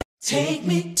Take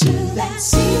me to that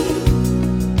secret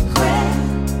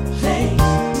place.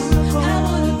 I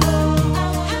wanna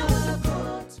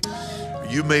go.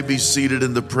 You may be seated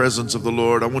in the presence of the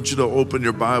Lord. I want you to open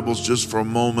your Bibles just for a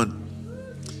moment.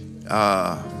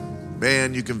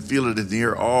 Man, you can feel it in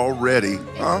here already.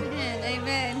 Huh?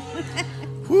 Amen.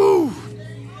 Woo!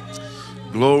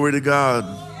 Glory to God.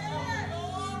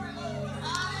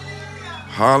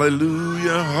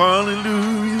 Hallelujah,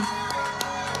 hallelujah.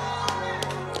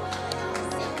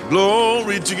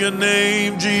 Glory to your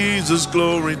name, Jesus.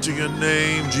 Glory to your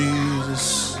name,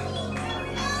 Jesus.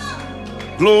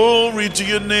 Glory to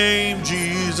your name,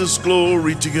 Jesus.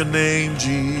 Glory to your name,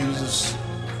 Jesus.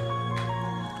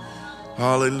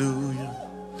 Hallelujah.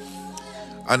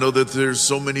 I know that there's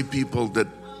so many people that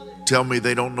tell me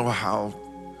they don't know how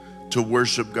to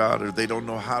worship God or they don't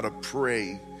know how to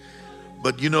pray.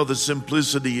 But you know, the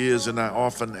simplicity is, and I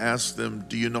often ask them,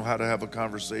 do you know how to have a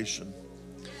conversation?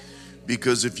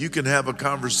 Because if you can have a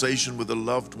conversation with a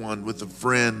loved one, with a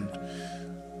friend,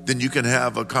 then you can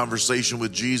have a conversation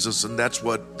with Jesus, and that's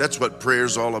what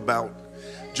prayer's all about.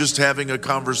 Just having a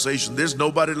conversation. There's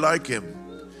nobody like him.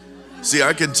 See,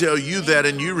 I can tell you that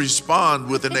and you respond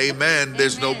with an amen.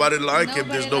 There's nobody like him.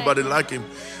 There's nobody like him.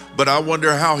 But I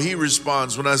wonder how he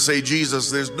responds when I say, Jesus,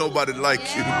 there's nobody like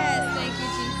you. Thank you,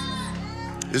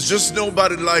 Jesus. There's just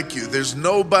nobody like you. There's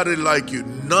nobody like you.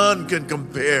 None can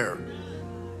compare.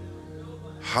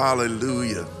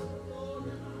 Hallelujah.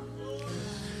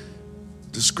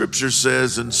 The scripture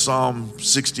says in Psalm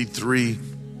 63,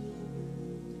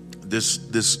 this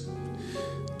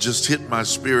just hit my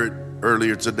spirit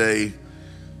earlier today.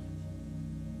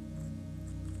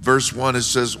 Verse 1, it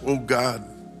says, "Oh God,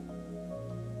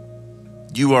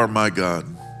 you are my God.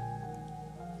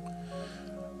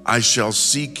 I shall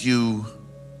seek you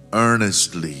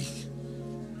earnestly."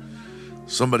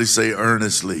 Somebody say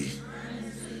earnestly.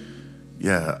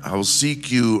 Yeah, I will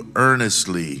seek you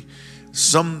earnestly.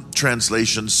 Some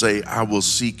translations say, I will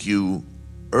seek you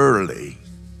early.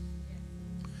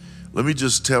 Let me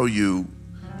just tell you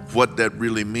what that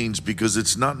really means, because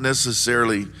it's not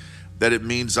necessarily that it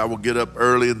means I will get up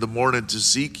early in the morning to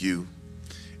seek you.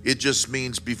 It just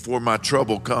means before my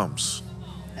trouble comes.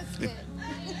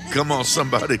 Come on,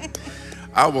 somebody.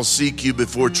 I will seek you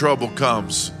before trouble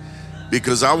comes.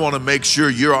 Because I want to make sure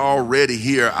you're already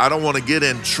here. I don't want to get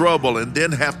in trouble and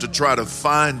then have to try to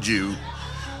find you.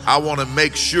 I want to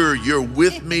make sure you're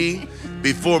with me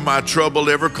before my trouble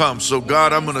ever comes. So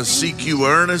God, I'm going to seek you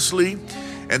earnestly.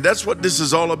 And that's what this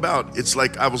is all about. It's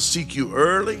like I will seek you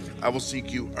early. I will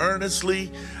seek you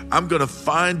earnestly. I'm going to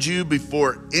find you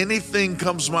before anything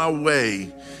comes my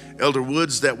way, Elder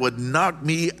Woods, that would knock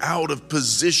me out of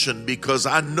position, because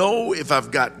I know if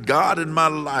I've got God in my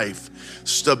life,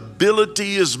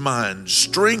 stability is mine,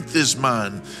 strength is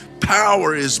mine,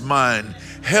 power is mine,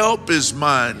 help is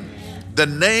mine. The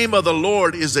name of the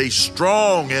Lord is a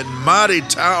strong and mighty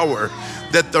tower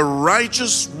that the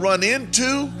righteous run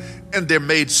into and they're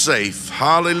made safe.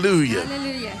 Hallelujah.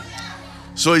 Hallelujah.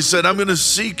 So he said, I'm going to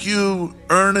seek you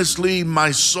earnestly. My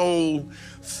soul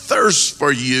thirsts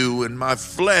for you and my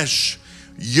flesh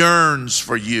yearns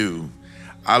for you.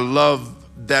 I love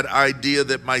that idea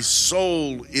that my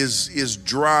soul is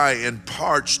dry and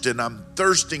parched and I'm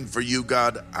thirsting for you,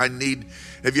 God.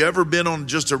 Have you ever been on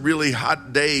just a really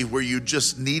hot day where you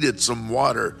just needed some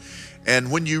water?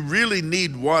 And when you really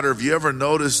need water, have you ever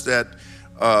noticed that,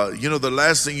 the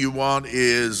last thing you want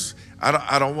is,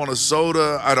 I don't want a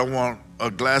soda. I don't want a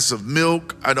glass of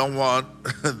milk. I don't want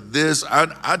this.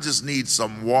 I just need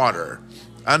some water.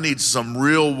 I need some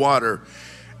real water.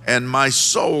 And my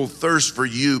soul thirsts for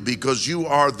you because you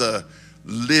are the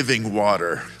living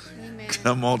water. Amen.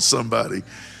 Come on, somebody.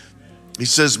 He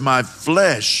says, my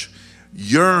flesh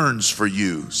yearns for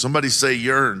you. Somebody say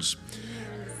yearns.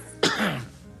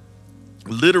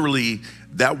 Literally,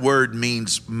 that word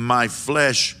means my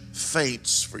flesh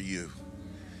faints for you.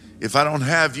 If I don't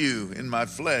have you in my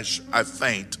flesh, I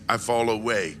faint, I fall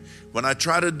away. When I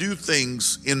try to do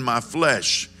things in my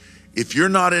flesh, if you're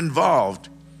not involved,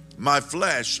 my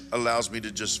flesh allows me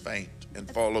to just faint and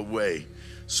fall away.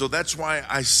 So that's why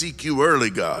I seek you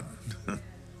early, God.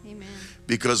 Amen.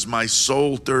 Because my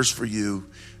soul thirsts for you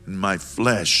and my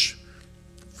flesh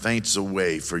faints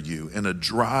away for you in a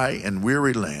dry and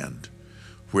weary land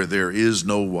where there is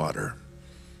no water.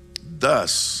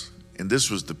 Thus, and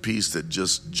this was the piece that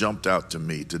just jumped out to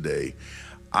me today,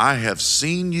 I have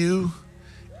seen you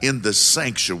in the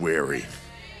sanctuary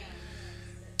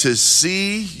to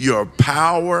see your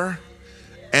power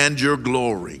and your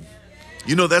glory.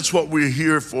 You know, that's what we're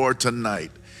here for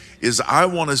tonight, is I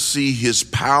want to see his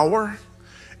power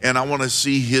and I want to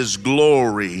see his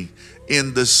glory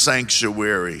in the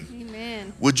sanctuary.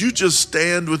 Amen. Would you just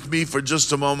stand with me for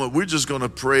just a moment? We're just going to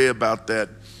pray about that.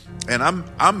 And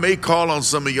I may call on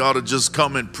some of y'all to just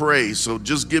come and pray. So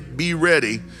just be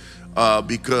ready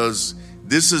because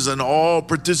this is an all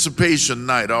participation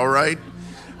night, all right?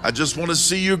 I just want to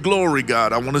see your glory,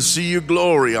 God. I want to see your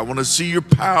glory. I want to see your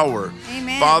power.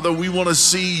 Amen. Father, we want to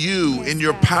see you in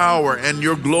your power and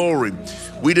your glory.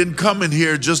 We didn't come in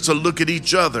here just to look at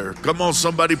each other. Come on,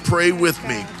 somebody pray with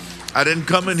me. I didn't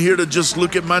come in here to just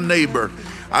look at my neighbor.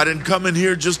 I didn't come in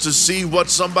here just to see what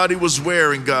somebody was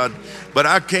wearing, God. But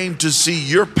I came to see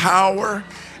your power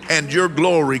and your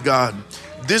glory, God.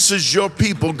 This is your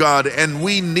people, God, and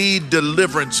we need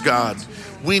deliverance, God.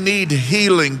 We need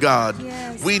healing, God.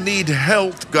 We need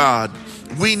health, God.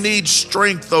 We need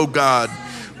strength, oh God.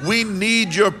 We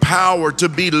need your power to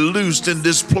be loosed in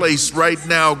this place right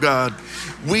now, God.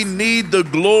 We need the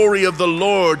glory of the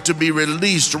Lord to be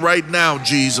released right now,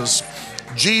 Jesus.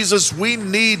 Jesus, we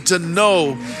need to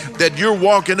know that you're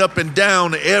walking up and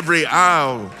down every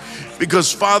aisle.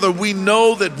 Because, Father, we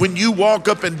know that when you walk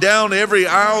up and down every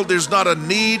aisle, there's not a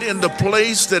need in the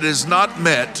place that is not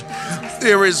met.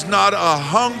 There is not a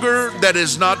hunger that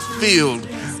is not filled.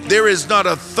 There is not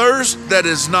a thirst that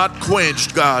is not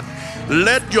quenched, God.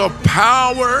 Let your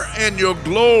power and your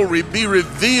glory be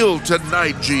revealed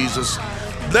tonight, Jesus.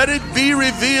 Let it be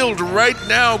revealed right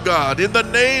now, God, in the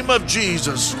name of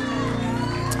Jesus.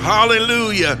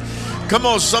 Hallelujah. Come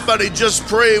on, somebody just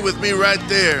pray with me right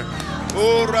there.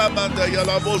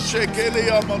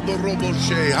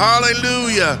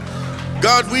 Hallelujah.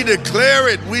 God, we declare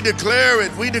it, we declare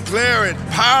it, we declare it.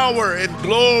 Power and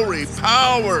glory,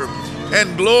 power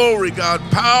and glory, God,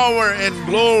 power and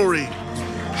glory.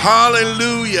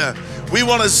 Hallelujah. We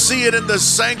want to see it in the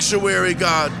sanctuary,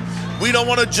 God. We don't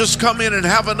want to just come in and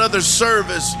have another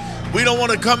service. We don't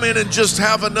want to come in and just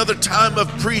have another time of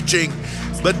preaching.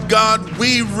 But God,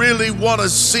 we really want to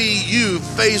see you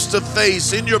face to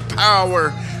face in your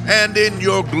power and in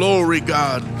your glory,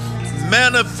 God.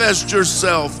 Manifest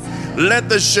yourself. Let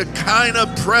the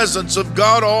Shekinah presence of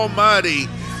God Almighty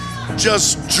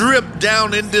just drip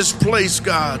down in this place,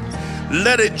 God.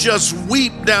 Let it just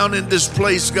weep down in this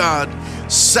place, God.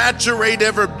 Saturate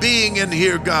every being in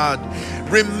here, God.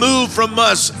 Remove from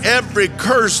us every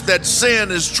curse that sin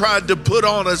has tried to put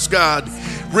on us, God.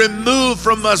 Remove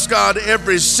from us, God,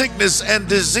 every sickness and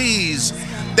disease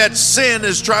that sin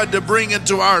has tried to bring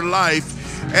into our life.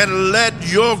 And let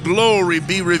your glory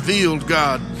be revealed,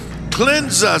 God.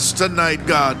 Cleanse us tonight,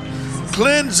 God.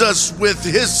 Cleanse us with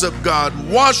hyssop, God.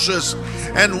 Wash us,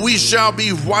 and we shall be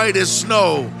white as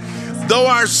snow. Though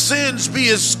our sins be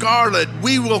as scarlet,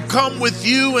 we will come with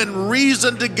you and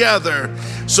reason together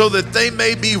so that they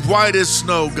may be white as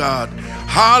snow, God.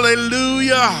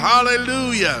 Hallelujah,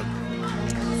 hallelujah.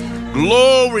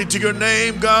 Glory to your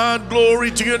name, God.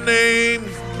 Glory to your name.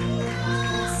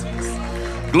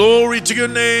 Glory to your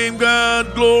name,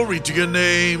 God. Glory to your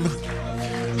name.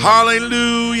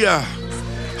 Hallelujah.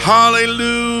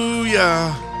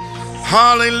 Hallelujah.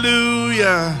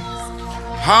 Hallelujah.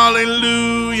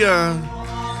 Hallelujah.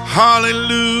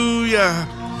 Hallelujah.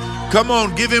 Come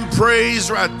on, give him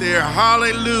praise right there.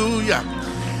 Hallelujah.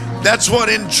 That's what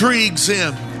intrigues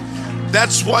him.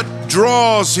 That's what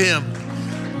draws him.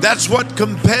 That's what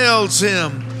compels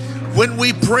him. When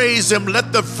we praise him,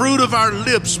 let the fruit of our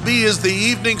lips be as the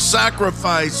evening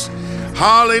sacrifice.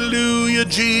 Hallelujah,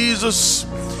 Jesus.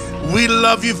 We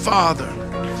love you, Father.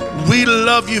 We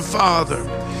love you, Father.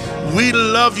 We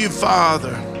love you,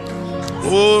 Father.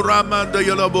 Oh, Ramanda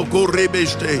Yalaboko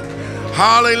Rebeste.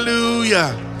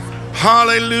 Hallelujah.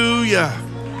 Hallelujah.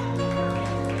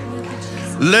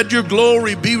 Let your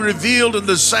glory be revealed in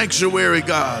the sanctuary,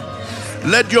 God.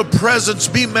 Let your presence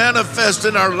be manifest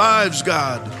in our lives,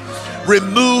 God.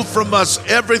 Remove from us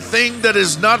everything that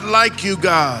is not like you,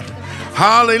 God.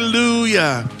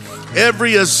 Hallelujah.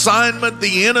 Every assignment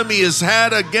the enemy has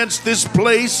had against this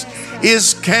place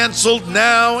is canceled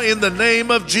now in the name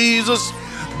of Jesus.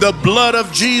 The blood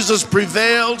of Jesus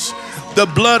prevails. The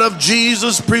blood of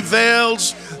Jesus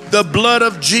prevails. The blood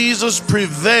of Jesus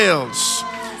prevails.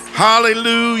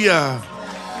 Hallelujah.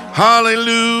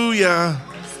 Hallelujah.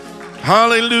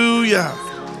 Hallelujah.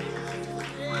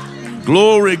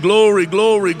 Glory, glory,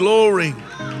 glory, glory.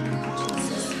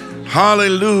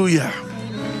 Hallelujah.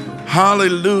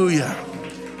 Hallelujah.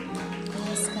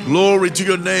 Glory to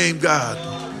your name, God.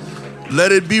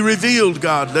 Let it be revealed,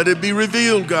 God. Let it be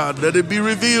revealed, God. Let it be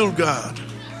revealed, God.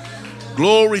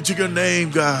 Glory to your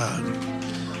name, God.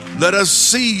 Let us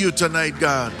see you tonight,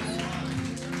 God.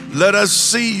 Let us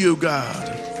see you, God.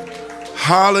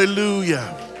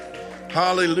 Hallelujah.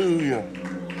 Hallelujah.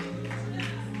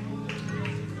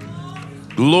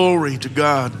 Glory to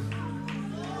God.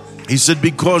 He said,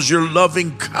 because your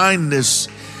loving kindness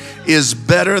is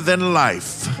better than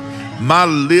life, my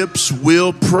lips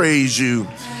will praise you.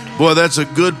 Boy, that's a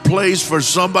good place for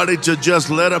somebody to just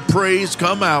let a praise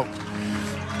come out.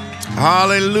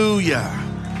 Hallelujah.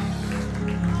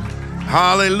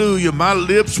 Hallelujah. My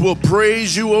lips will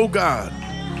praise you, oh God,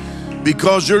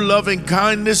 because your loving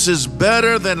kindness is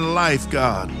better than life,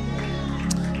 God.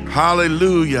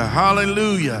 Hallelujah.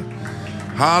 Hallelujah.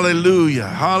 Hallelujah.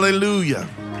 Hallelujah.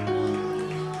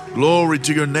 Glory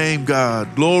to your name,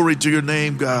 God. Glory to your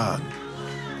name, God.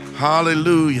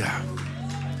 Hallelujah.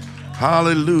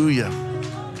 Hallelujah.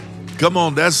 Come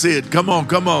on, that's it. Come on,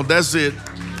 come on, that's it.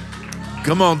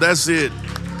 Come on, that's it.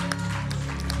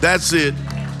 That's it.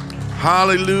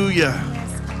 Hallelujah.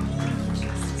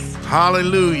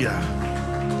 Hallelujah.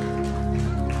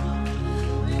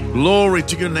 Glory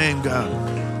to your name, God.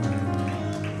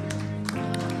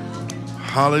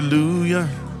 Hallelujah.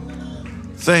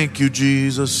 Thank you,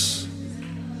 Jesus.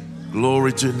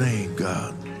 Glory to your name,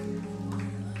 God.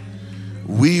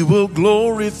 We will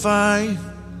glorify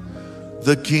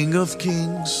the King of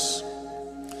Kings.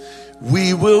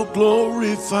 We will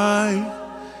glorify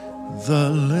the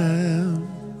Lamb.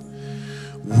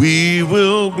 We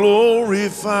will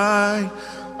glorify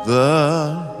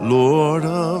the Lord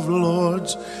of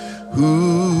Lords,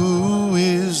 who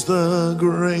is the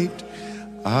great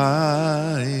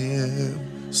I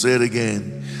am. Say it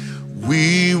again.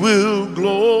 We will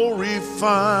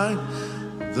glorify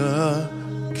the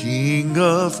King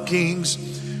of Kings.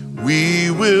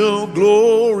 We will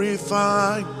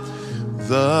glorify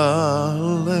the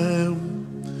Lamb.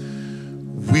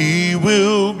 We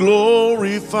will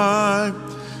glorify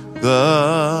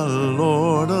the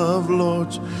Lord of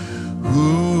Lords,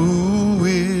 who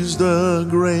is the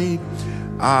great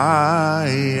I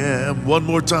am. One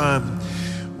more time.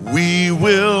 We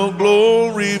will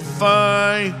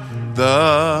glorify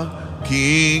the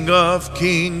King of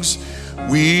Kings.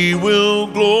 We will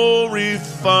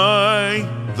glorify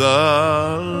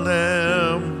the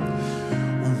Lamb.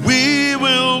 We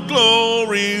will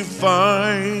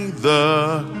glorify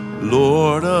the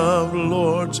Lord of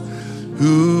Lords,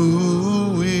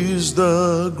 who is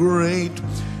the great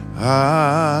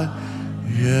I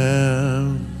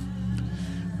am.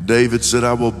 David said,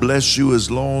 I will bless you as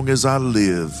long as I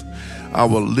live. I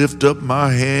will lift up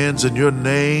my hands in your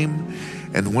name.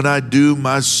 And when I do,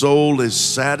 my soul is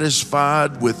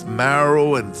satisfied with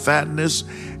marrow and fatness,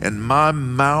 and my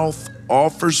mouth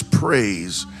offers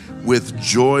praise with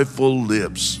joyful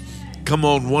lips. Come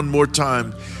on, one more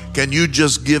time. Can you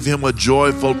just give him a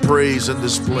joyful praise in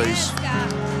this place?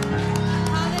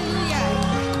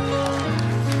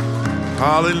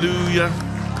 Hallelujah.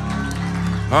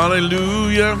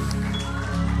 Hallelujah.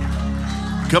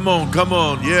 Come on, come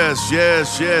on. Yes,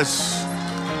 yes, yes.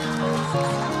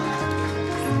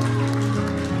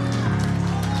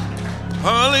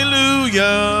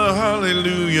 Hallelujah,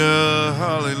 hallelujah,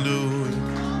 hallelujah.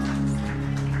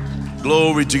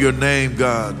 Glory to your name,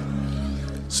 God.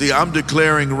 See, I'm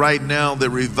declaring right now that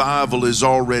revival is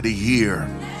already here.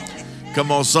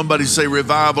 Come on, somebody say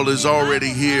revival is already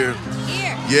here.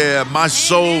 Yeah, my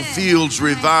soul feels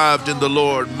revived in the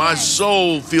Lord. My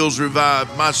soul feels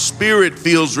revived. My spirit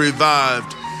feels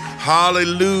revived.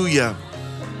 Hallelujah.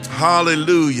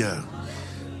 Hallelujah.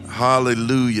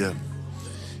 Hallelujah.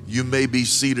 You may be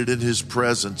seated in his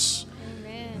presence.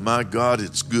 Amen. My God,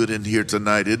 it's good in here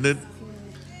tonight, isn't it?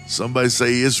 Somebody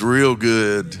say it's real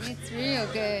good. It's real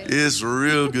good. It's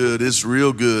real good. It's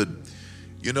real good.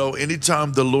 You know,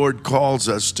 anytime the Lord calls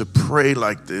us to pray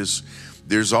like this,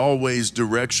 there's always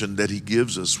direction that he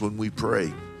gives us when we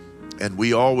pray. And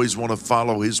we always want to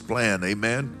follow his plan.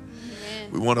 Amen?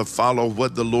 Amen. We want to follow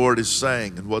what the Lord is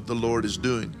saying and what the Lord is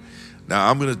doing. Now,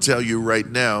 I'm going to tell you right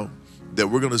now that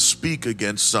we're going to speak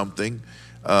against something.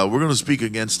 We're going to speak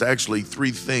against actually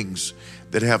 3 things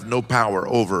that have no power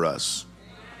over us.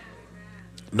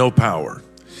 No power.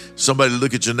 Somebody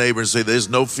look at your neighbor and say, there's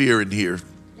no fear in here.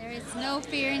 There is no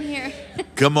fear in here.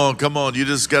 Come on, come on. You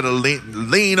just got to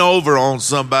lean over on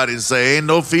somebody and say, ain't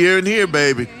no fear in here,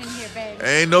 baby.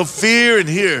 Ain't no fear in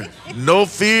here. No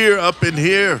fear up in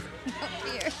here. No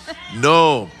fear.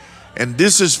 No. And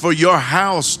this is for your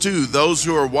house too. Those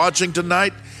who are watching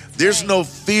tonight, there's no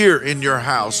fear in your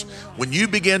house. When you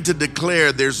begin to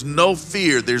declare there's no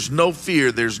fear, there's no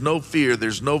fear, there's no fear,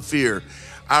 there's no fear,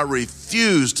 I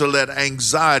refuse to let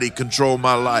anxiety control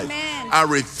my life. Amen. I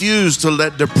refuse to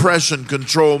let depression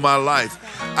control my life.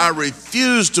 I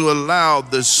refuse to allow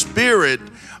the spirit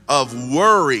of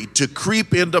worry to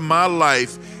creep into my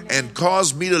life and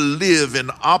cause me to live in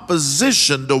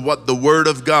opposition to what the word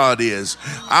of God is.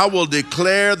 I will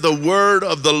declare the word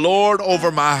of the Lord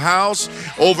over my house,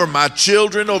 over my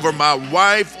children, over my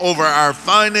wife, over our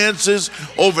finances,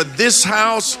 over this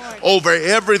house, over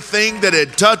everything that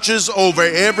it touches, over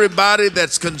everybody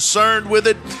that's concerned with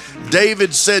it.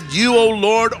 David said, you, O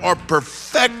Lord, are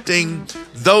perfecting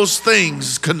those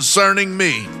things concerning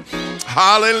me.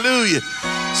 Hallelujah.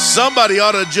 Somebody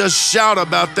ought to just shout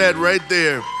about that right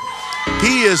there.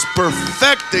 He is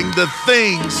perfecting the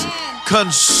things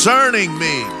concerning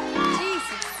me.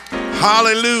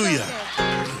 Hallelujah.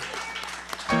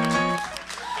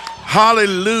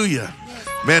 Hallelujah.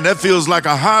 Man, that feels like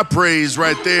a high praise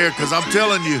right there, because I'm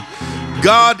telling you,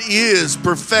 God is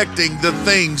perfecting the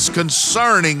things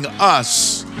concerning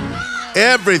us.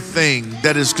 Everything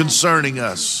that is concerning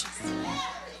us.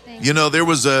 You know, there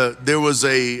was a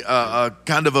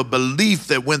kind of a belief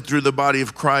that went through the body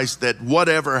of Christ that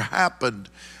whatever happened,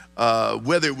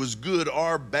 whether it was good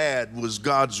or bad, was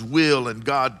God's will, and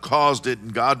God caused it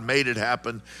and God made it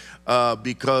happen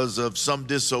because of some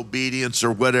disobedience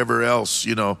or whatever else,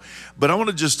 you know. But I want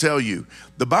to just tell you,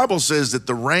 the Bible says that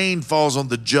the rain falls on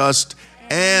the just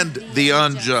and the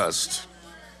unjust.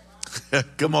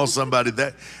 Come on, somebody.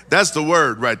 That's the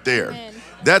word right there.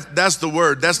 That's the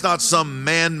word. That's not some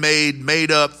man-made,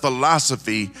 made-up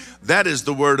philosophy. That is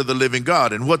the word of the living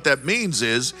God. And what that means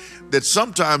is that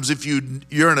sometimes if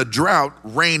you're in a drought,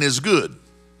 rain is good.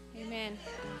 Amen.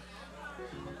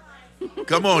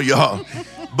 Come on, y'all.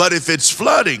 But if it's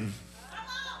flooding,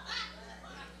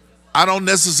 I don't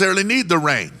necessarily need the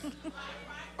rain.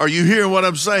 Are you hearing what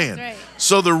I'm saying? Right.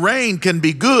 So the rain can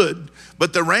be good,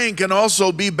 but the rain can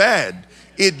also be bad.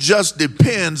 It just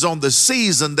depends on the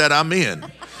season that I'm in.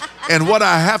 And what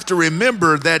I have to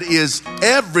remember, that is,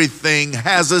 everything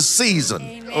has a season.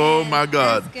 Amen. Oh my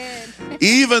God. That's good.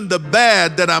 Even the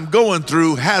bad that I'm going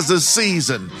through has a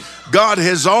season. God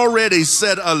has already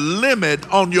set a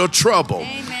limit on your trouble.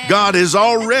 Amen. God has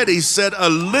already set a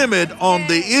limit on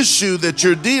the issue that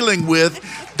you're dealing with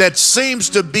that seems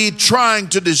to be trying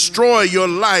to destroy your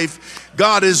life.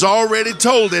 God has already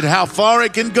told it how far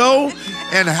it can go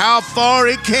and how far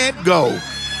it can't go.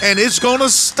 And it's going to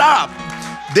stop.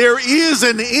 There is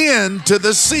an end to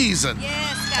the season.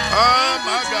 Yes, God. Oh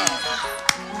my God.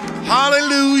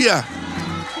 Hallelujah.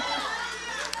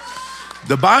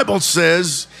 The Bible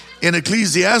says in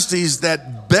Ecclesiastes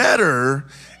that better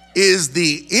is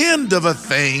the end of a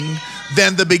thing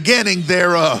than the beginning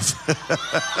thereof.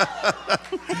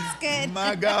 That's good.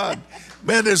 My God.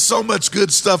 Man, there's so much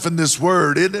good stuff in this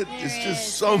word, isn't it? There It's just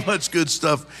is. so much good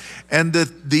stuff. And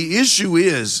the issue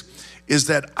is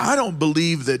that I don't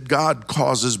believe that God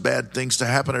causes bad things to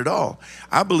happen at all.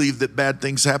 I believe that bad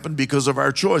things happen because of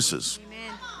our choices.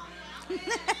 Amen.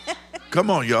 Come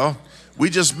on, y'all.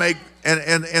 We just make,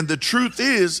 and the truth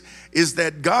is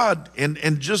that God,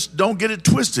 and just don't get it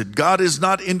twisted, God is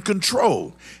not in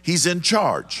control. He's in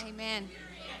charge. Amen.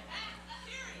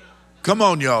 Come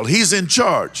on, y'all. He's in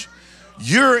charge.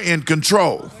 You're in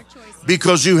control Your choices.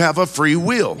 because you have a free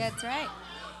will. That's right.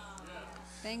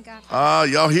 Thank God for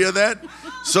Y'all hear that?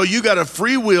 So you got a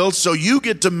free will, so you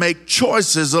get to make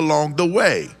choices along the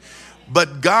way.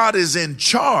 But God is in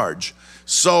charge,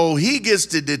 so he gets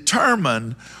to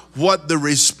determine what the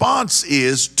response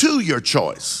is to your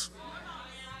choice.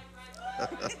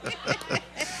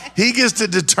 He gets to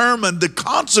determine the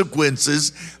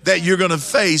consequences that you're going to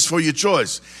face for your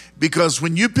choice. Because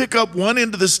when you pick up one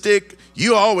end of the stick,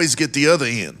 you always get the other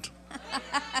end.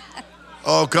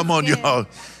 Oh, come on, y'all.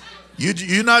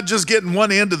 You're not just getting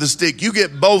one end of the stick. You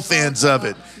get both ends of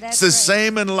it. That's It's the right.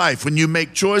 same in life. When you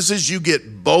make choices, you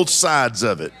get both sides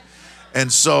of it.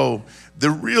 And so the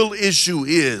real issue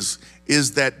is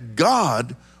that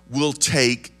God will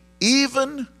take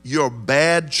even your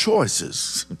bad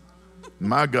choices,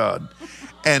 my God,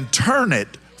 and turn it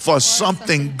for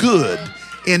something good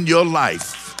in your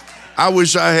life. I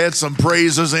wish I had some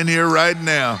praisers in here right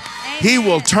now. He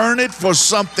will turn it for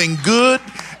something good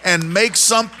and make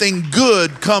something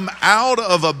good come out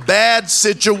of a bad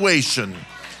situation.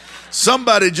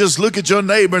 Somebody just look at your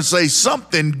neighbor and say,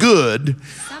 something good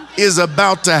is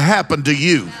about to happen to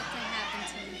you.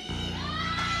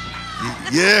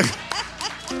 Yeah.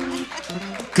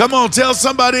 Come on, tell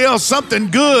somebody else, something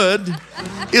good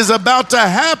is about to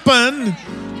happen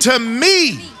to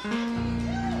me.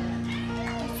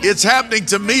 It's happening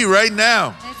to me right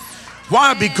now.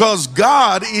 Why? Because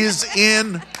God is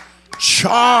in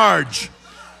charge.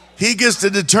 He gets to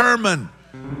determine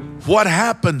what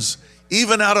happens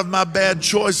even out of my bad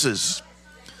choices.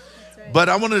 But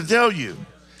I want to tell you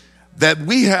that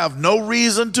we have no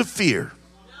reason to fear.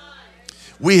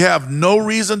 We have no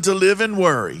reason to live in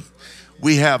worry.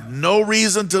 We have no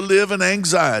reason to live in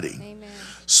anxiety. Amen.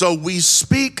 So we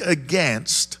speak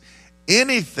against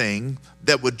anything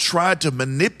that would try to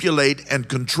manipulate and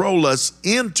control us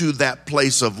into that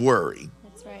place of worry.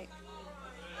 That's right.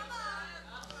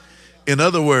 In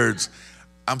other words,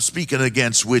 I'm speaking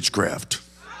against witchcraft.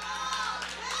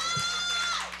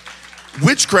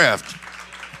 Witchcraft.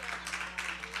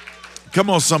 Come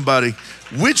on, somebody.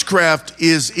 Witchcraft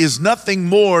is nothing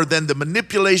more than the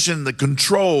manipulation, the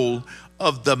control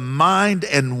of the mind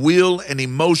and will and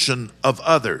emotion of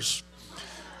others.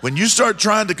 When you start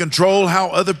trying to control how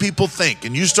other people think,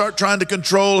 and you start trying to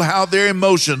control how their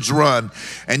emotions run,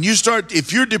 and you start,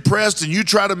 if you're depressed and you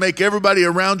try to make everybody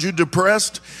around you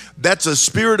depressed, that's a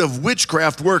spirit of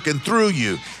witchcraft working through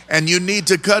you. And you need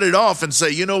to cut it off and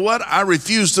say, you know what? I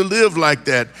refuse to live like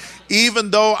that. Even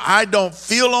though I don't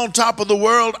feel on top of the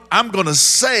world, I'm going to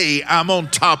say I'm on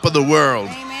top of the world.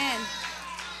 Amen.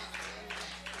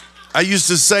 I used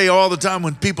to say all the time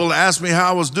when people asked me how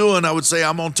I was doing, I would say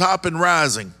I'm on top and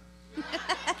rising.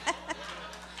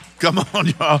 Come on,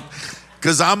 y'all.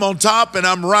 Because I'm on top and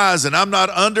I'm rising. I'm not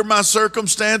under my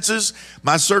circumstances.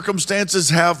 My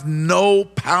circumstances have no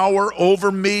power over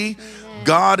me. Amen.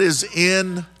 God is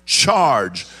in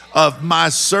charge of my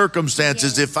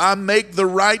circumstances. Yes. If I make the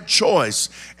right choice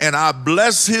and I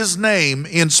bless his name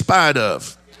in spite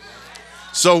of.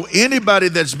 So anybody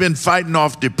that's been fighting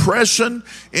off depression,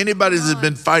 anybody that's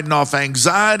been fighting off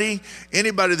anxiety,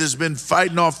 anybody that's been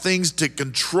fighting off things to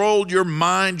control your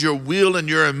mind, your will, and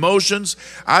your emotions,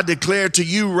 I declare to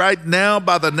you right now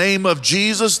by the name of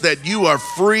Jesus that you are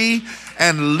free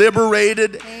and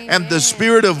liberated. Amen. And the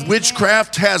spirit of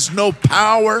witchcraft has no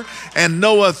power and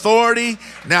no authority.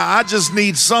 Now I just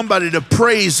need somebody to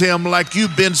praise him like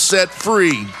you've been set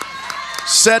free.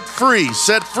 Set free,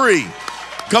 set free.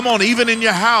 Come on, even in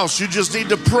your house, you just need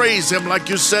to praise him like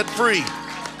you're set free.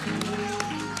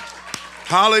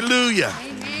 Hallelujah.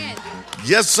 Amen.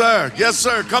 Yes, sir. Yes,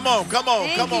 sir. Come on, come on,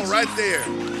 Thank come on, you, right there.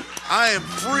 I am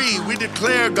free. We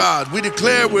declare, God, we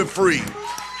declare we're free.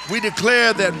 We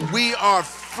declare that we are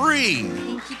free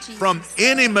Thank you, Jesus. from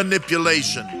any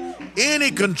manipulation,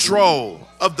 any control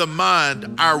of the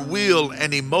mind, our will,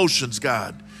 and emotions,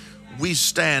 God. We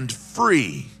stand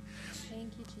free.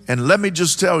 Thank you, Jesus. And let me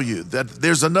just tell you that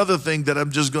there's another thing that I'm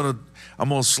going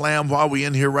to slam while we're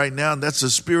in here right now, and that's the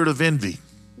spirit of envy.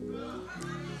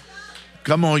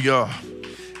 Come on, y'all.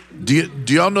 Do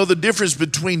y'all know the difference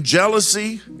between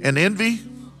jealousy and envy?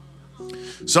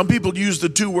 Some people use the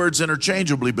two words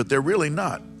interchangeably, but they're really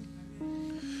not.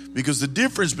 Because the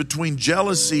difference between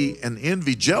jealousy and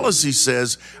envy, jealousy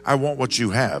says, I want what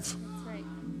you have. That's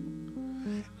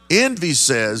right. Envy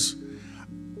says,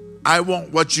 I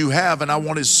want what you have, and I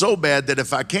want it so bad that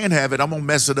if I can't have it, I'm going to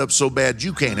mess it up so bad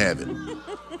you can't have it.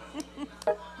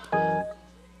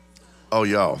 Oh,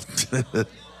 y'all.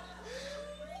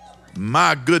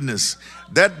 My goodness.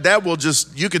 That will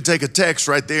just, you can take a text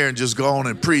right there and just go on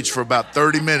and preach for about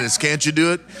 30 minutes. Can't you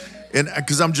do it? And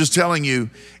because I'm just telling you,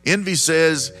 envy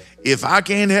says, if I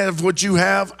can't have what you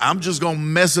have, I'm just going to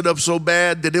mess it up so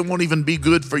bad that it won't even be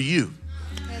good for you.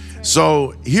 That's right.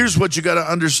 So here's what you got to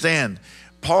understand.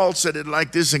 Paul said it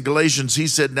like this in Galatians. He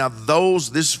said, now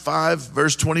this 5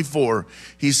 verse 24,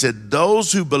 he said,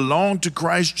 those who belong to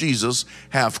Christ Jesus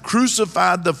have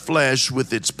crucified the flesh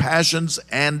with its passions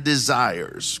and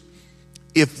desires.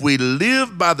 If we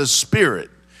live by the Spirit,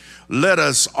 let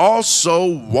us also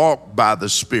walk by the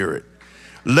Spirit.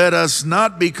 Let us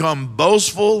not become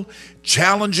boastful,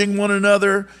 challenging one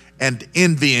another, and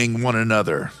envying one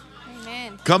another.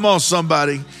 Amen. Come on,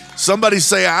 somebody. Somebody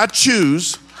say, I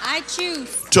choose I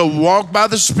choose to walk by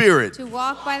the Spirit to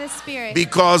walk by the Spirit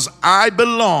because I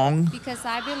belong because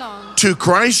I belong to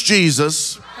Christ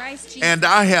Jesus, to Christ Jesus. and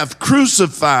I have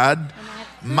crucified And I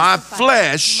have my crucified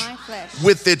flesh my flesh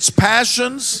with its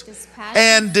passions with its passions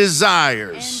and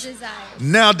desires. and desires.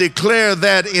 Now declare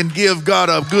that and give God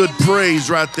a good praise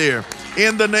right there.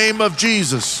 In the name of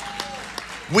Jesus,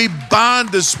 we bind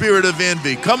the spirit of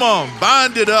envy. Come on,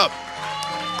 bind it up.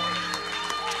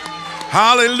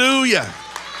 Hallelujah.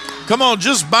 Come on,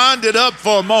 just bind it up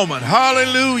for a moment.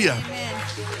 Hallelujah. Amen.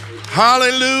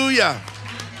 Hallelujah.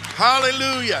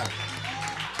 Hallelujah.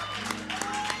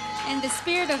 And the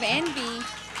spirit of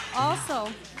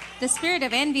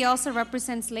envy also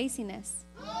represents laziness.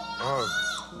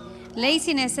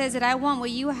 Laziness says that I want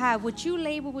what you have, what you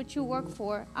labor, what you work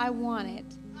for, I want it.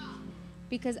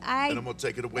 Because And I'm going to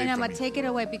take it away and I'm from going you. to take it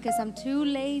away because I'm too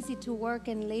lazy to work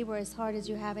and labor as hard as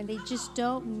you have. And they just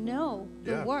don't know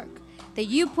the Yeah. work that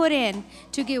you put in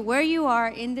to get where you are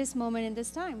in this moment, in this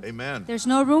time. Amen. There's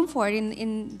no room for it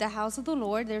in the house of the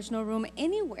Lord. There's no room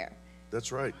anywhere.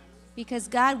 That's right. Because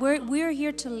God, we're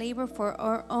here to labor for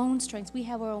our own strengths. We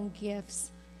have our own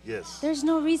gifts. Yes. There's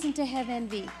no reason to have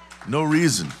envy. No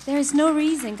reason. There's no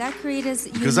reason. God created us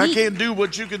Because unique. I can't do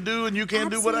what you can do, and you can't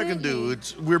do what I can do.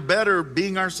 Absolutely. We're better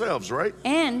being ourselves, right?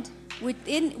 And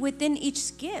within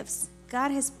each gifts,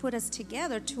 God has put us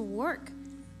together to work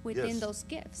within Yes. those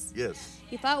gifts. Yes.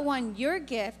 If I want your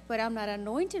gift, but I'm not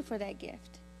anointed for that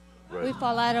gift, Right. we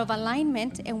fall out of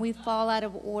alignment and we fall out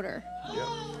of order. Yeah.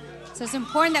 So it's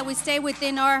important that we stay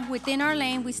within our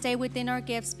lane, we stay within our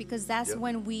gifts, because that's Yep.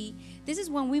 this is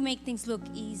when we make things look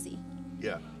easy.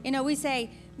 Yeah. You know, we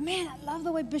say, man, I love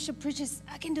the way Bishop preaches.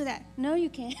 I can do that. No, you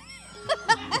can't.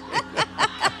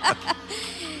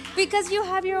 Because you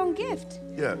have your own gift.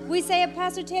 Yeah. We say of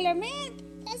Pastor Taylor, man,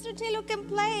 Pastor Taylor can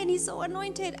play and he's so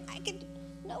anointed.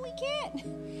 No, we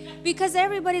can't. Because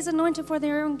everybody's anointed for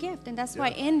their own gift. And that's why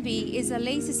envy is a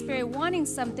lazy spirit wanting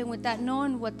something without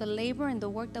knowing what the labor and the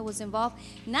work that was involved.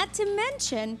 Not to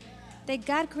mention that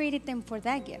God created them for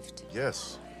that gift.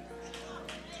 Yes.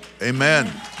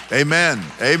 Amen. Amen.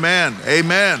 Amen.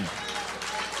 Amen.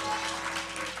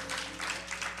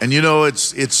 And you know,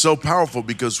 it's so powerful,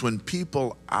 because when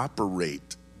people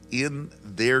operate in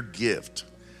their gift,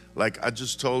 like I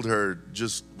just told her,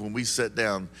 just when we sat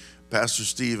down, Pastor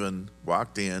Stephen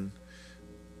walked in,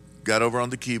 got over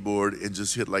on the keyboard and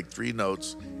just hit like 3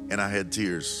 notes, and I had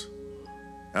tears.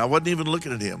 And I wasn't even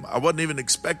looking at him. I wasn't even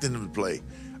expecting him to play.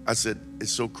 I said,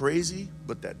 it's so crazy,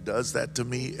 but that does that to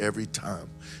me every time.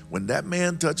 When that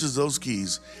man touches those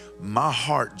keys, my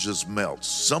heart just melts.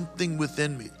 Something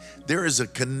within me. There is a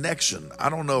connection. I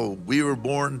don't know. We were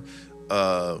born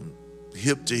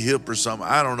hip to hip or something.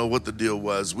 I don't know what the deal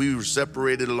was. We were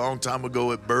separated a long time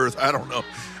ago at birth. I don't know.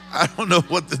 I don't know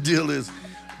what the deal is.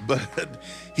 But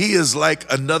he is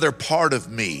like another part of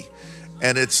me.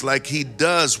 And it's like he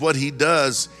does what he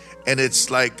does. And it's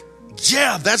like,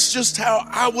 yeah, that's just how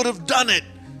I would have done it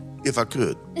if I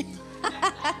could.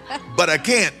 But I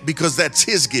can't, because that's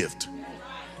his gift.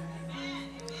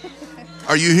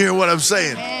 Are you hearing what I'm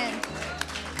saying? Amen.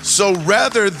 So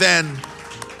rather than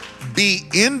be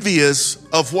envious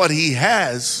of what he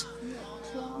has,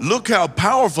 look how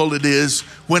powerful it is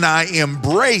when I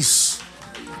embrace,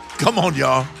 come on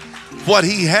y'all, what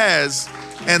he has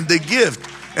and the gift.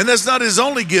 And that's not his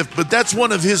only gift, but that's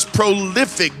one of his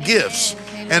prolific gifts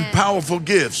and powerful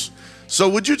gifts. So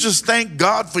would you just thank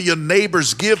God for your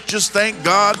neighbor's gift? Just thank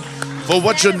God for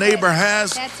what your neighbor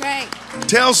has. That's right.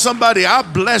 Tell somebody, I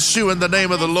bless you in the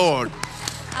name of the Lord.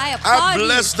 I applaud I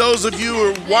bless those of you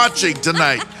who are watching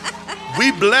tonight.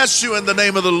 We bless you in the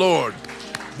name of the Lord.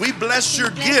 We bless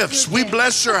your gifts. We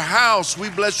bless your house. We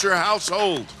bless your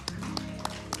household.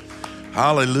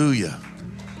 Hallelujah.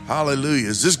 Hallelujah.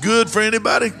 Is this good for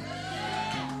anybody?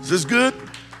 Is this good?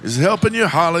 Is it helping you?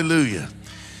 Hallelujah.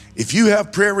 If you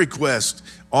have prayer requests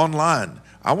online,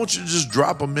 I want you to just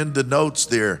drop them in the notes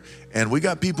there. And we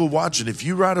got people watching. If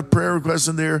you write a prayer request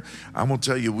in there, I'm going to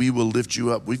tell you, we will lift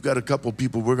you up. We've got a couple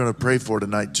people we're going to pray for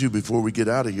tonight too before we get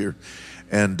out of here.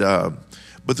 And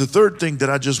but the third thing that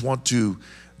I just want to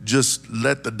just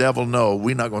let the devil know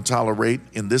we're not going to tolerate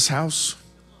in this house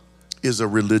is a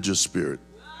religious spirit.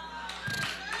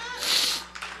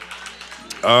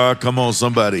 Come on,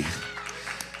 somebody.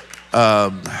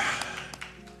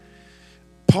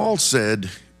 Paul said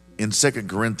in 2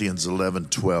 Corinthians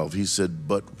 11:12, he said,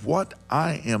 but what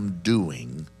I am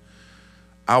doing,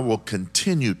 I will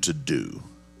continue to do.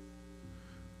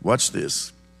 Watch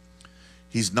this.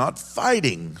 He's not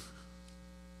fighting.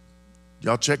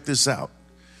 Y'all check this out.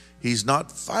 He's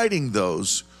not fighting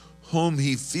those whom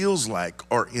he feels like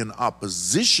are in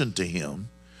opposition to him.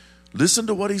 Listen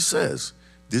to what he says.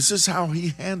 This is how he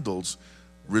handles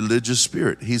religious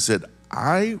spirit. He said,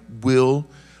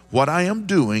 what I am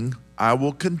doing, I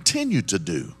will continue to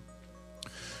do,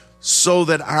 so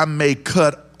that I may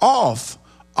cut off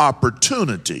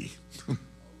opportunity.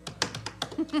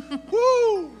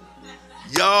 Woo!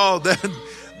 Y'all,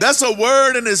 that's a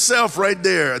word in itself right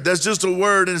there. That's just a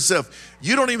word in itself.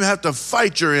 You don't even have to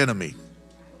fight your enemy.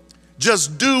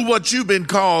 Just do what you've been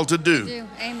called to do.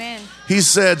 Amen. He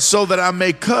said, so that I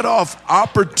may cut off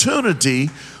opportunity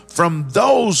from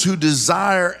those who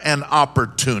desire an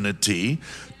opportunity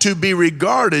to be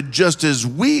regarded just as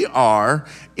we are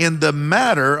in the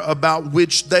matter about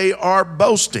which they are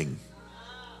boasting.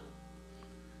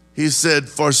 He said,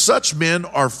 for such men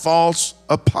are false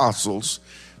apostles,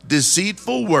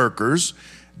 deceitful workers,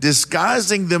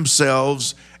 disguising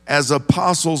themselves as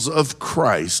apostles of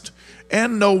Christ.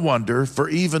 And no wonder, for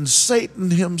even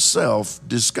Satan himself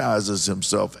disguises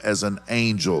himself as an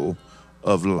angel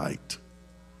of light.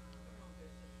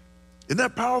 Isn't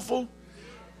that powerful?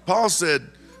 Paul said,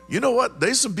 you know what?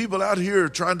 There's some people out here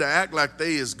trying to act like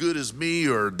they as good as me,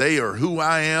 or they are who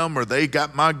I am, or they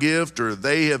got my gift, or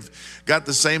they have got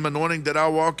the same anointing that I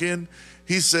walk in.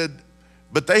 He said,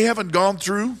 but they haven't gone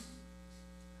through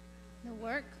The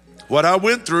work. what I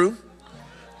went through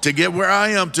to get where I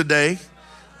am today.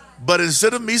 But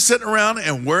instead of me sitting around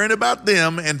and worrying about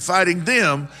them and fighting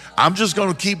them, I'm just going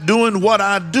to keep doing what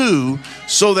I do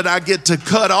so that I get to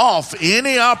cut off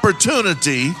any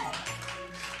opportunity,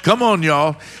 come on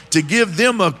y'all, to give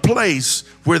them a place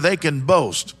where they can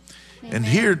boast. Amen. And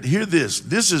hear this.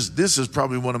 This is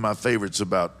probably one of my favorites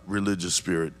about religious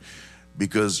spirit,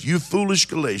 because you foolish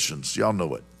Galatians, y'all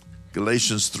know it.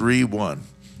 Galatians 3:1.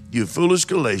 You foolish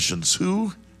Galatians,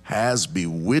 who has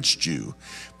bewitched you,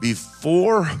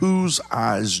 before whose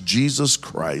eyes Jesus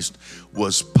Christ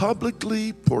was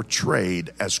publicly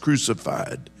portrayed as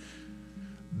crucified.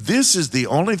 This is the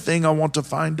only thing I want to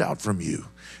find out from you.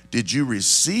 Did you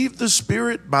receive the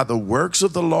Spirit by the works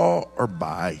of the law, or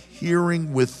by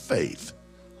hearing with faith?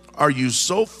 Are you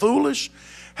so foolish?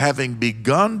 Having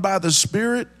begun by the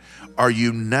Spirit, are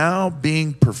you now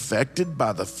being perfected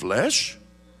by the flesh?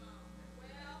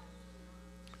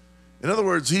 In other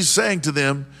words, he's saying to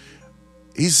them,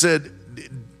 he said,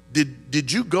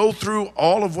 did you go through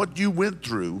all of what you went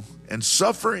through and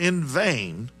suffer in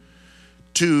vain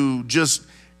to just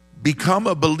become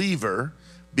a believer,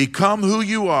 become who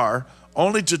you are,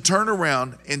 only to turn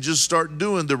around and just start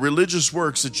doing the religious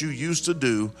works that you used to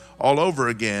do all over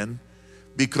again,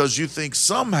 because you think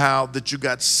somehow that you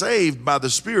got saved by the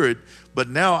Spirit, but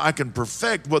now I can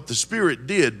perfect what the Spirit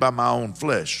did by my own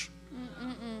flesh?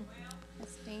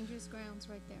 That's dangerous grounds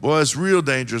right there. Boy, it's real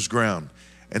dangerous ground.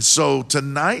 And so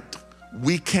tonight,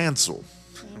 we cancel.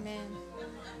 Amen.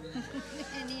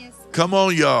 And yes. Come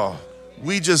on, y'all.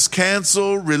 We just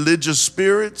cancel religious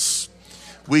spirits.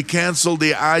 We cancel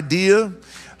the idea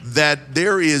that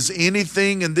there is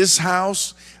anything in this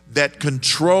house that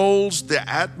controls the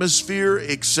atmosphere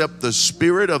except the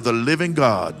Spirit of the living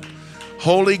God.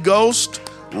 Holy Ghost,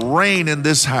 reign in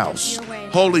this house. Your way.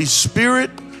 Holy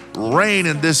Spirit, reign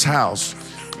in this house.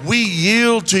 We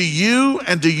yield to you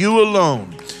and to you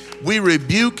alone. We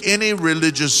rebuke any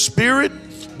religious spirit.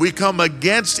 We come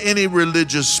against any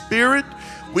religious spirit.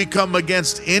 We come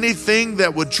against anything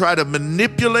that would try to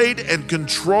manipulate and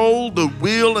control the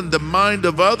will and the mind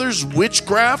of others,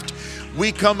 witchcraft.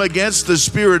 We come against the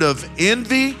spirit of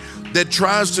envy that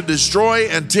tries to destroy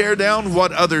and tear down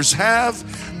what others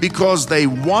have because they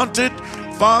want it.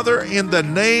 Father, in the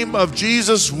name of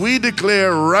Jesus, we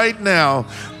declare right now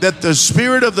that the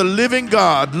Spirit of the living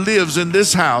God lives in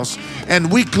this house,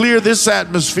 and we clear this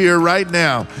atmosphere right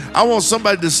now. I want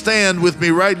somebody to stand with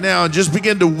me right now and just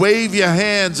begin to wave your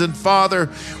hands. And Father,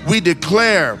 we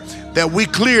declare that we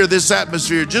clear this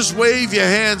atmosphere. Just wave your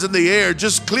hands in the air,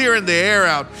 just clearing the air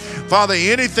out. Father,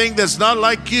 anything that's not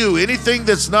like you, anything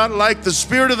that's not like the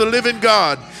Spirit of the living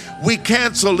God, we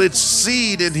cancel its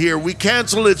seed in here. We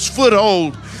cancel its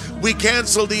foothold. We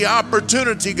cancel the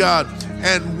opportunity, God.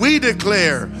 And we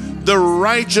declare the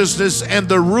righteousness and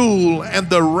the rule and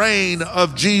the reign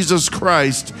of Jesus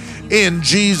Christ in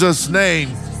Jesus' name.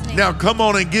 Now come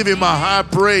on and give him a high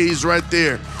praise right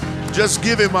there. Just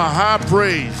give him a high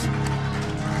praise.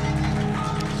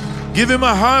 Give him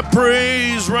a high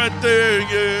praise right there,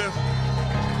 yeah.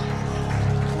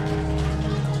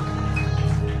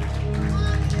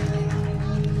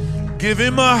 Give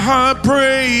him a high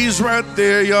praise right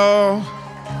there, y'all.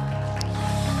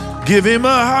 Give him a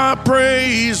high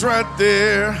praise right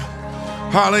there.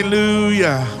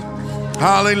 Hallelujah.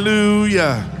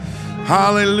 Hallelujah.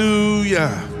 Hallelujah.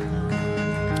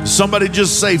 Somebody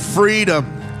just say freedom.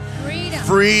 Freedom.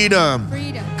 Freedom.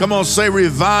 Freedom. Come on, say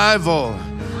revival.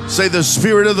 Say the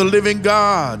Spirit of the living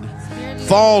God.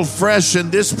 Fall fresh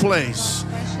in this place.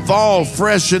 Fall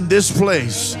fresh in this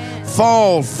place.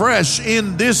 Fall fresh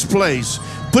in this place.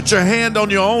 Put your hand on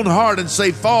your own heart and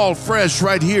say, fall fresh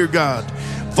right here, God.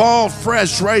 Fall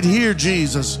fresh right here,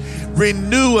 Jesus.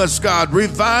 Renew us, God.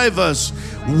 Revive us.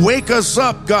 Wake us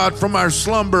up, God, from our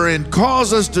slumber and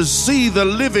cause us to see the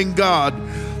living God,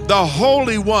 the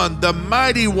Holy One, the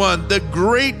Mighty One, the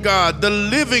great God, the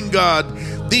living God,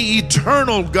 the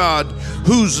eternal God,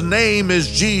 whose name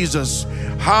is Jesus.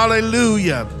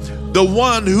 Hallelujah. The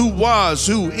one who was,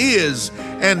 who is,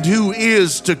 and who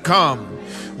is to come.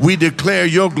 We declare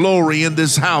your glory in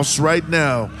this house right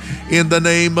now in the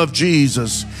name of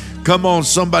Jesus. Come on,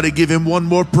 somebody give him one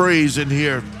more praise in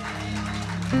here.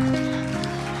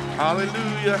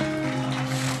 Hallelujah.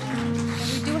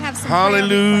 some prayer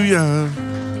requests.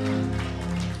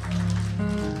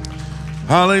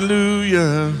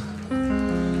 Hallelujah. Hallelujah.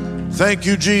 Thank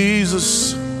you,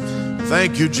 Jesus.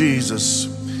 Thank you, Jesus.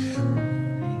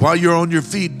 While you're on your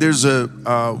feet,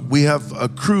 we have a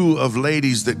crew of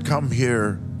ladies that come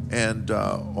here and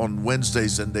on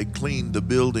Wednesdays, and they clean the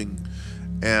building.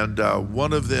 And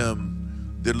one of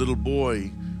them, the little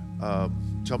boy,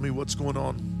 tell me what's going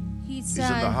on. He's in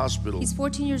the hospital. He's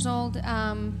 14 years old.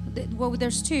 Well,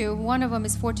 there's two. One of them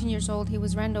is 14 years old. He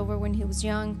was ran over when he was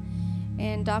young,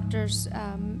 and doctors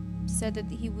said that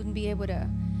he wouldn't be able to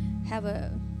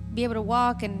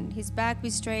walk and his back be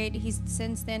straight. He's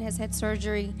since then has had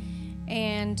surgery,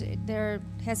 and there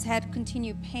has had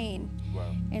continued pain.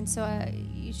 Wow. And so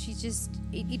it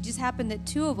just happened that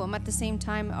two of them at the same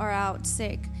time are out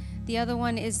sick. The other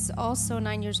one is also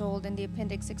 9 years old, and the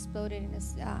appendix exploded in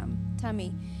his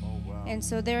tummy. Oh, wow. And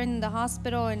so they're in the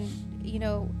hospital, and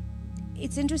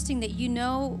it's interesting that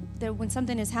that when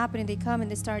something is happening, they come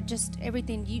and they start just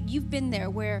everything. You've been there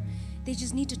where they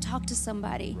just need to talk to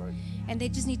somebody, right, and they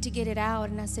just need to get it out.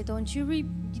 And I said, don't you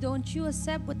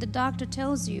accept what the doctor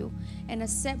tells you and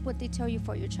accept what they tell you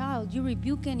for your child. You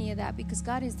rebuke any of that, because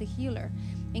God is the healer.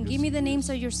 And give me the names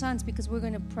of your sons, because we're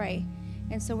going to pray.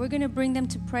 And so we're going to bring them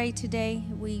to pray today.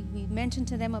 We mentioned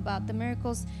to them about the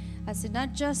miracles. I said,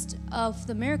 not just of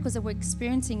the miracles that we're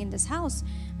experiencing in this house.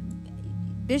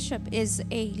 Bishop is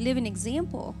a living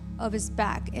example of his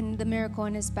back and the miracle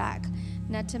in his back.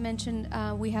 Not to mention,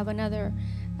 we have another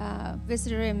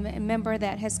visitor and member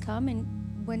that has come, and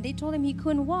when they told him he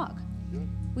couldn't walk,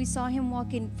 we saw him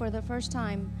walking for the first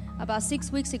time about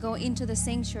 6 weeks ago into the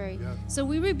sanctuary. Yeah. So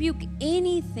we rebuke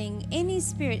anything, any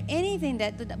spirit, anything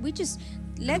that we just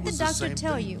let the doctor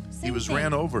tell you. He was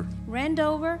ran over. Ran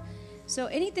over. So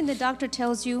anything the doctor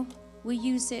tells you, we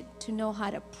use it to know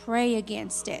how to pray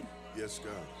against it. Yes,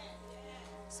 God.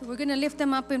 So we're going to lift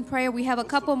them up in prayer. We have a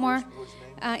couple more.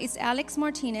 It's Alex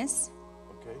Martinez.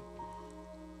 Okay.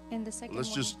 And the second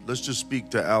let's just speak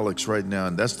to Alex right now,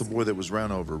 and that's the boy that was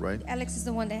ran over, right? Alex is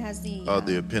the one that has the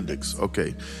appendix.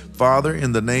 Okay. Father,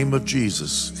 in the name of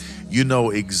Jesus, you know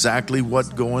exactly what's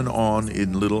going on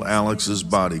in little Alex's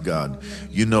body, God.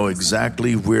 You know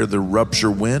exactly where the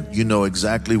rupture went. You know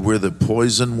exactly where the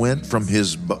poison went from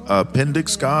his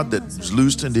appendix, God, that was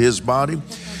loosed into his body.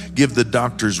 Give the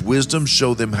doctors wisdom.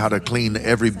 Show them how to clean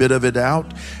every bit of it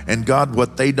out. And God,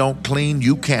 what they don't clean,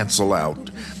 you cancel out.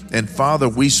 And Father,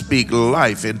 we speak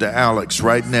life into Alex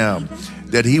right now,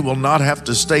 that he will not have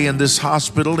to stay in this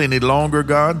hospital any longer,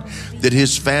 God, that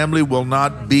his family will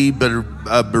not be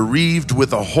bereaved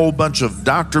with a whole bunch of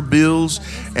doctor bills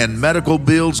and medical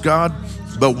bills, God,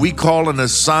 but we call an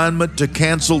assignment to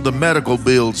cancel the medical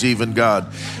bills even, God.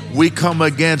 We come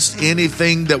against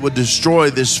anything that would destroy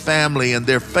this family and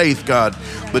their faith, God,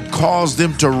 but cause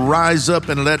them to rise up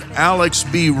and let Alex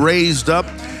be raised up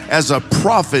as a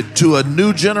prophet to a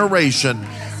new generation,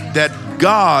 that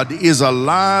God is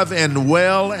alive and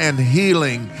well and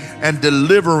healing and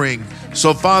delivering.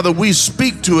 So, Father, we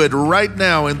speak to it right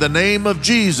now in the name of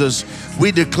Jesus.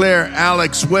 We declare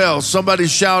Alex well. Somebody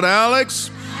shout, Alex,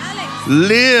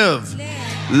 live,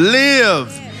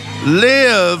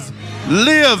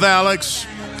 Alex,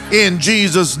 in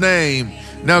Jesus' name.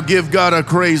 Now give God a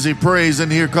crazy praise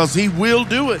in here, because he will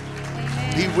do it.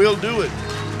 He will do it.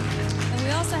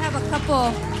 A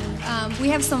couple, we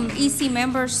have some EC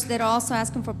members that are also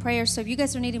asking for prayer. So if you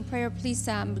guys are needing prayer, please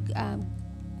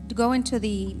go into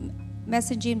the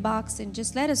messaging box and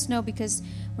just let us know, because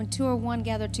when two or one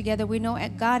gather together, we know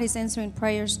God is answering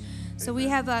prayers. So we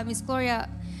have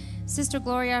Sister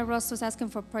Gloria Ross was asking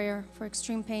for prayer for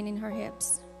extreme pain in her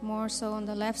hips, more so on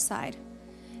the left side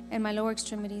and my lower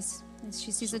extremities. And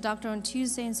she sees a doctor on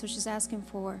Tuesday, and so she's asking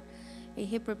for a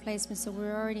hip replacement. So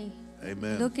we're already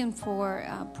looking for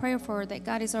prayer for her, that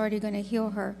God is already going to heal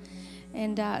her.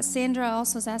 And Sandra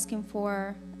also is asking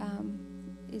for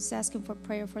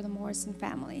prayer for the Morrison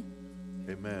family.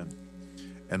 Amen.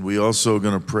 And we also are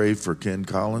going to pray for Ken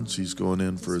Collins. He's going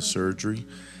in for a surgery,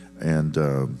 and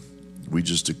we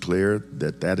just declare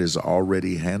that is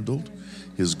already handled,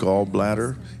 his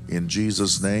gallbladder, in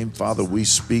Jesus' name. Father, we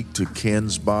speak to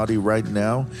Ken's body right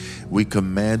now. We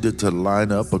command it to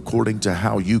line up according to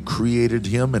how you created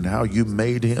him and how you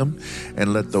made him.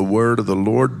 And let the word of the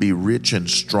Lord be rich and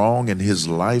strong in his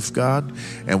life, God.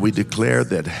 And we declare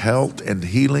that health and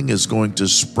healing is going to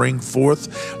spring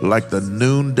forth like the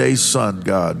noonday sun,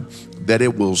 God. That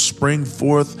it will spring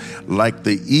forth like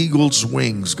the eagle's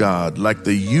wings, God, like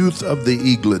the youth of the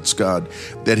eaglets, God,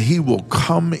 that he will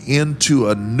come into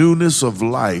a newness of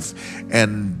life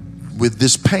and with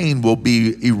this pain will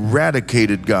be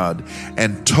eradicated, God,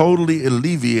 and totally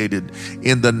alleviated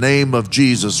in the name of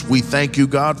Jesus. We thank you,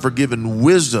 God, for giving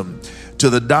wisdom to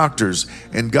the doctors.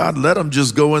 And God, let them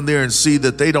just go in there and see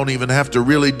that they don't even have to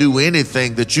really do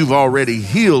anything, that you've already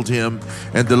healed him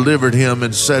and delivered him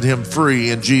and set him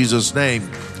free in Jesus' name.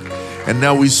 And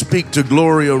now we speak to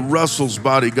Gloria Russell's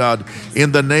body, God,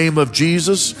 in the name of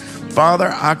Jesus.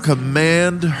 Father, I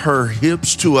command her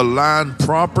hips to align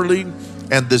properly,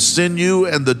 and the sinew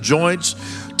and the joints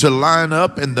to line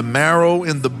up, and the marrow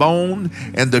in the bone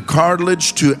and the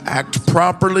cartilage to act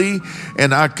properly.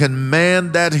 And I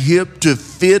command that hip to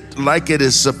fit like it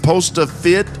is supposed to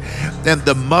fit, and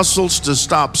the muscles to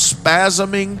stop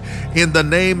spasming in the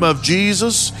name of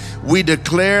Jesus. We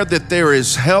declare that there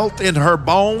is health in her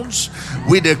bones.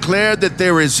 We declare that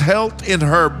there is health in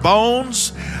her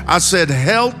bones. I said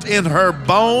health in her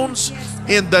bones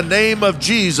in the name of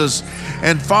Jesus.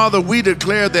 And Father, we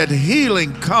declare that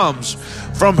healing comes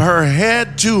from her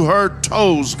head to her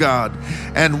toes, God.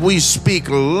 And we speak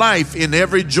life in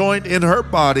every joint in her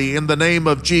body in the name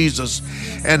of Jesus.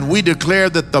 And we declare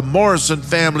that the Morrison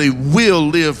family will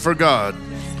live for God.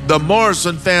 The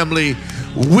Morrison family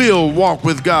will walk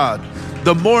with God.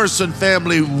 The Morrison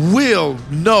family will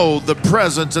know the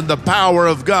presence and the power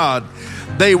of God.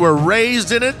 They were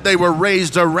raised in it. They were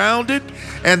raised around it.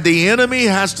 And the enemy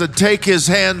has to take his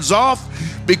hands off,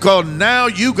 because now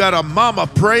you got a mama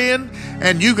praying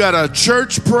and you got a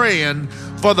church praying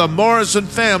for the Morrison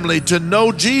family to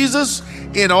know Jesus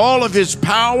in all of his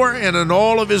power and in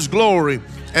all of his glory.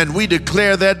 And we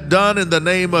declare that done in the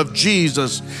name of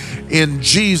Jesus. In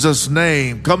Jesus'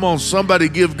 name. Come on, somebody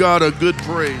give God a good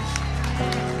praise.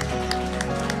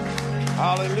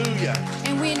 Hallelujah.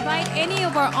 And we invite any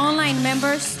of our online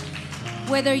members,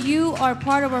 whether you are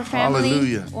part of our family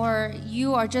Hallelujah. or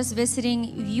you are just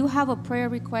visiting, if you have a prayer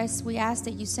request, we ask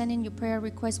that you send in your prayer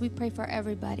request. We pray for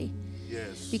everybody.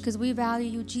 Yes. Because we value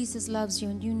you. Jesus loves you,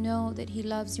 and you know that he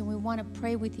loves you, and we want to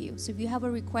pray with you. So if you have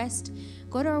a request,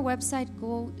 go to our website,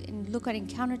 go and look at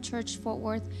Encounter Church Fort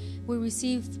Worth. We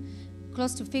receive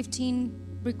close to 15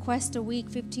 requests a week,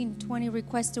 15, 20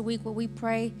 requests a week where we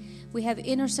pray. We have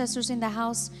intercessors in the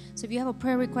house. So if you have a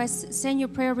prayer request, send your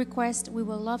prayer request. We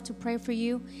will love to pray for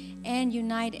you and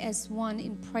unite as one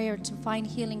in prayer to find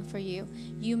healing for you.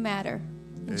 You matter.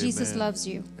 And Jesus loves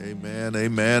you. Amen,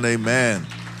 amen, amen.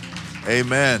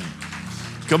 Amen.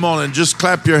 Come on and just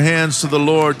clap your hands to the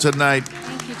Lord tonight.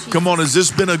 Thank you, Jesus. Come on, has this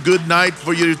been a good night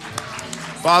for you?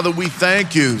 Father, we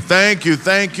thank you. Thank you,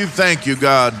 thank you, thank you,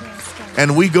 God.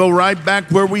 And we go right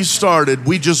back where we started.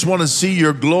 We just want to see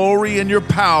your glory and your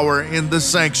power in the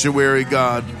sanctuary,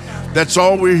 God. That's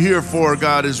all we're here for,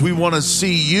 God, is we want to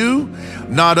see you,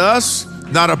 not us,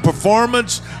 not a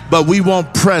performance, but we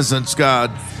want presence,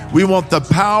 God. We want the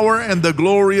power and the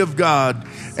glory of God.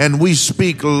 And we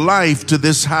speak life to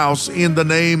this house in the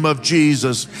name of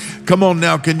Jesus. Come on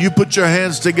now, can you put your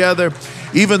hands together?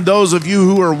 Even those of you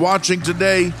who are watching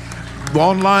today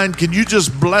online, can you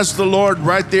just bless the Lord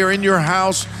right there in your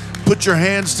house? Put your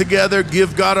hands together,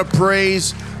 give God a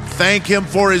praise, thank him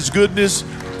for his goodness,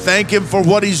 thank him for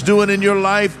what he's doing in your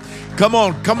life. Come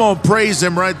on, praise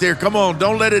him right there. Come on,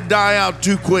 don't let it die out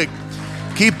too quick.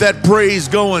 Keep that praise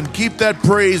going, keep that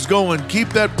praise going, keep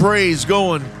that praise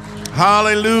going.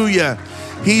 Hallelujah.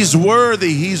 He's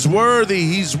worthy, he's worthy,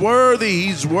 he's worthy,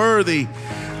 he's worthy.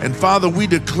 And Father, we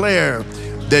declare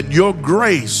that your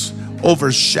grace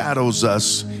overshadows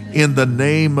us in the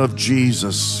name of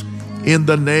Jesus. In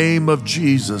the name of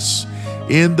Jesus.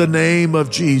 In the name of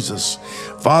Jesus.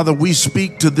 Father, we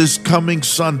speak to this coming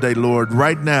Sunday, Lord,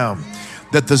 right now,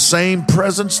 that the same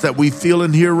presence that we feel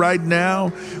in here right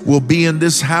now will be in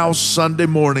this house Sunday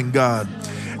morning, God,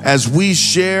 as we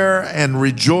share and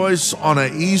rejoice on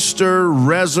an Easter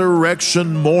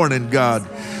resurrection morning, God.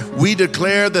 We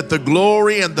declare that the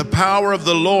glory and the power of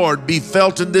the Lord be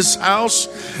felt in this house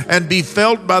and be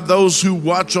felt by those who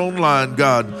watch online,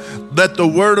 God. Let the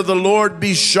word of the Lord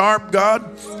be sharp, God.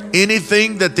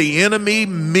 Anything that the enemy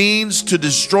means to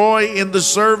destroy in the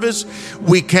service,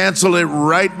 we cancel it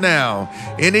right now.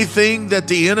 Anything that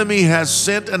the enemy has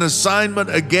sent an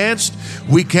assignment against,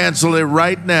 we cancel it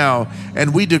right now.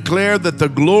 And we declare that the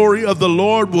glory of the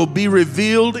Lord will be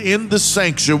revealed in the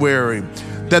sanctuary,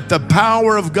 that the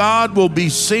power of God will be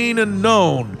seen and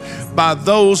known by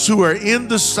those who are in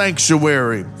the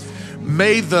sanctuary.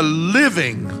 May the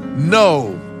living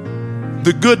know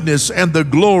the goodness and the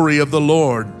glory of the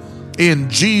Lord. In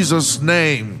Jesus'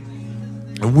 name,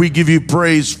 and we give you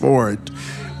praise for it.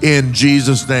 In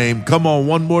Jesus' name. Come on,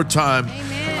 one more time.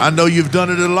 Amen. I know you've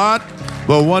done it a lot,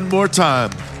 but one more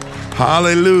time.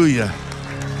 Hallelujah.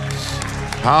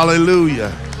 Hallelujah.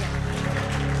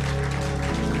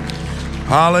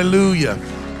 Hallelujah.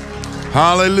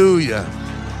 Hallelujah.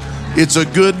 It's a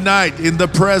good night in the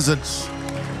presence.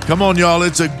 Come on, y'all.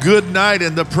 It's a good night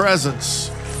in the presence.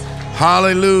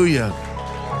 Hallelujah.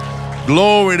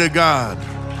 Glory to God.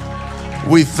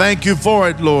 We thank you for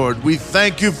it, Lord. We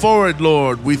thank you for it,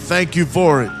 Lord. We thank you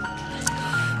for it.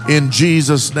 In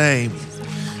Jesus' name.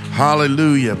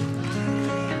 Hallelujah.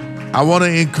 I want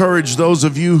to encourage those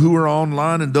of you who are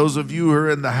online and those of you who are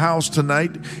in the house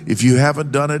tonight. If you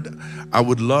haven't done it, I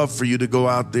would love for you to go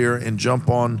out there and jump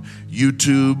on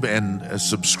YouTube and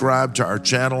subscribe to our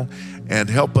channel and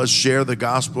help us share the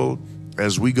gospel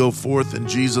as we go forth in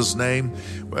Jesus' name.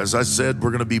 As I said,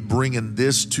 we're going to be bringing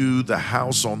this to the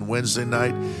house on Wednesday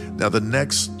night. Now, the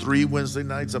next 3 Wednesday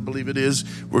nights, I believe it is,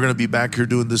 we're going to be back here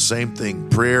doing the same thing,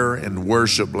 prayer and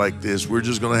worship like this. We're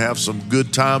just going to have some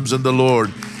good times in the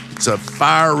Lord. It's a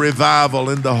fire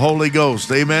revival in the Holy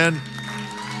Ghost. Amen.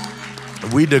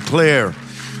 We declare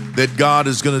that God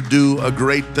is going to do a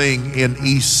great thing in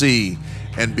EC.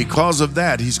 And because of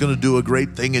that, he's going to do a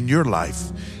great thing in your life.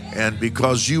 And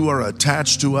because you are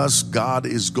attached to us, God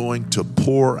is going to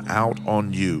pour out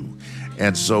on you.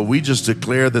 And so we just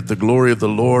declare that the glory of the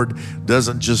Lord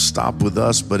doesn't just stop with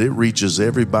us, but it reaches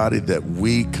everybody that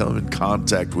we come in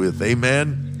contact with.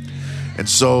 Amen. And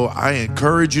so I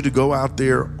encourage you to go out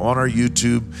there on our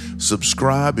YouTube,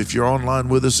 subscribe. If you're online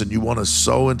with us and you want to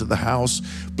sow into the house,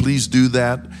 please do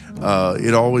that.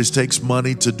 It always takes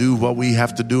money to do what we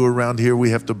have to do around here.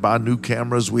 We have to buy new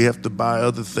cameras. We have to buy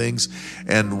other things.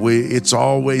 And it's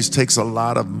always takes a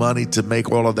lot of money to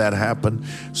make all of that happen.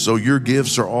 So your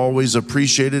gifts are always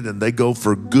appreciated and they go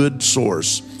for good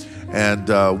source.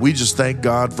 And we just thank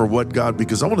God for what God,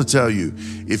 because I want to tell you,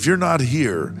 if you're not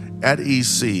here at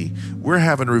EC, we're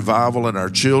having revival in our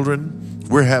children.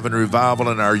 We're having revival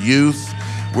in our youth.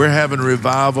 We're having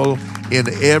revival in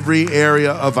every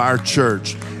area of our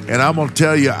church. And I'm going to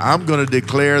tell you, I'm going to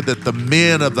declare that the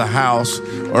men of the house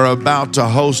are about to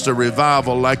host a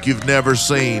revival like you've never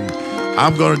seen.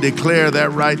 I'm going to declare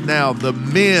that right now. The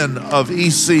men of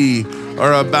EC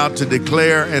are about to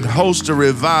declare and host a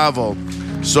revival.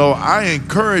 So I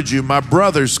encourage you, my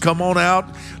brothers, come on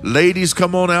out. Ladies,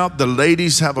 come on out. The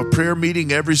ladies have a prayer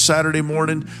meeting every Saturday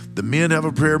morning. The men have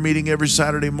a prayer meeting every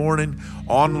Saturday morning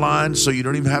online, so you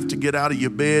don't even have to get out of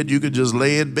your bed. You can just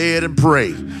lay in bed and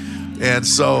pray. And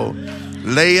so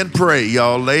lay and pray,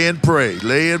 y'all. Lay and pray.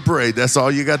 Lay and pray. That's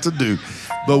all you got to do.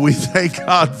 But we thank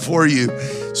God for you.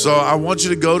 So I want you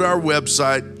to go to our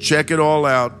website, check it all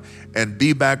out, and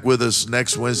be back with us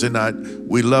next Wednesday night.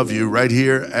 We love you right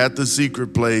here at The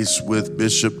Secret Place with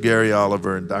Bishop Gary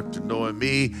Oliver and Dr.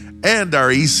 Noemi and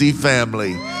our EC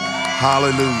family.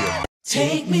 Hallelujah.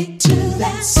 Take me to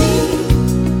that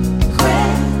secret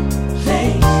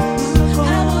place.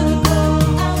 I wanna go.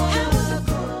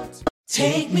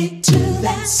 Take me to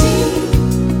that secret